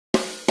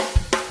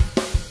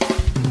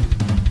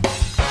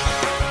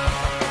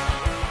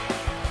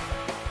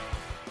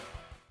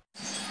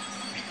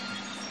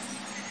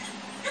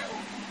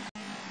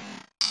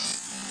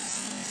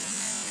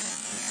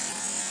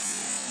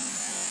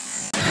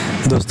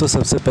दोस्तों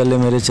सबसे पहले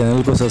मेरे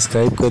चैनल को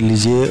सब्सक्राइब कर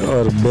लीजिए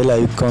और बेल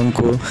आइकॉन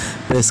को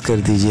प्रेस कर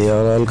दीजिए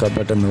और ऑल का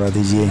बटन दबा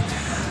दीजिए।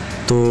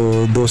 तो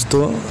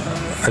दोस्तों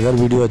अगर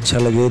वीडियो अच्छा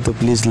लगे तो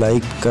प्लीज़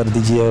लाइक कर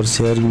दीजिए और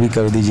शेयर भी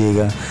कर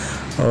दीजिएगा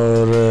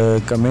और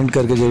कमेंट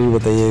करके ज़रूर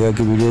बताइएगा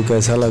कि वीडियो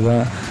कैसा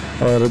लगा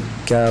और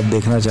क्या आप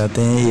देखना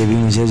चाहते हैं, ये भी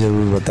मुझे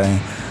ज़रूर बताएं।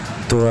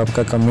 तो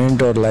आपका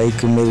कमेंट और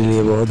लाइक मेरे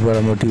लिए बहुत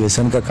बड़ा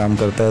मोटिवेशन का काम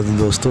करता है।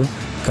 तो दोस्तों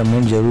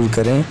कमेंट ज़रूर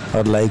करें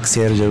और लाइक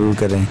शेयर ज़रूर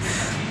करें।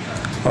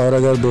 और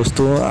अगर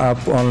दोस्तों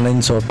आप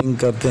ऑनलाइन शॉपिंग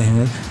करते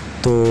हैं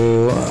तो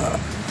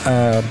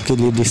आपके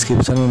लिए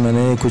डिस्क्रिप्शन में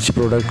मैंने कुछ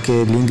प्रोडक्ट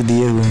के लिंक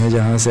दिए हुए हैं,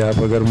 जहां से आप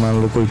अगर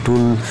मान लो कोई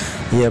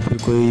टूल या फिर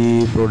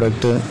कोई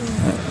प्रोडक्ट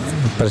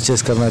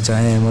परचेज़ करना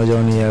चाहें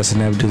अमेज़ॉन या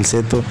स्नैपडील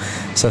से, तो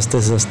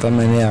सस्ते से सस्ता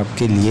मैंने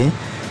आपके लिए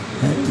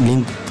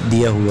लिंक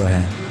दिया हुआ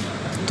है।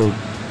 तो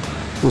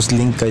उस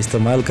लिंक का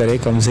इस्तेमाल करें,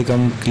 कम से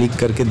कम क्लिक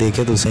करके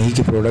देखें तो सही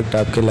कि प्रोडक्ट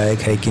आपके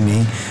लायक है कि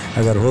नहीं।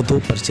 अगर हो तो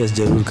परचेज़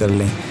ज़रूर कर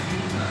लें।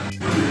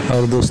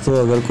 और दोस्तों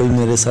अगर कोई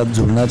मेरे साथ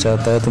जुड़ना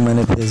चाहता है तो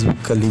मैंने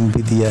फेसबुक का लिंक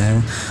भी दिया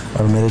है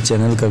और मेरे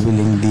चैनल का भी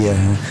लिंक दिया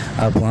है,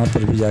 आप वहां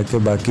पर भी जाके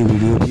बाकी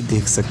वीडियो भी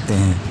देख सकते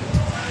हैं।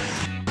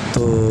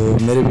 तो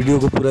मेरे वीडियो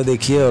को पूरा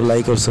देखिए और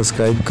लाइक और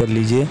सब्सक्राइब कर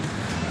लीजिए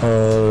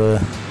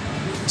और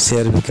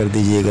शेयर भी कर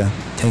दीजिएगा।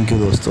 थैंक यू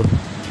दोस्तों।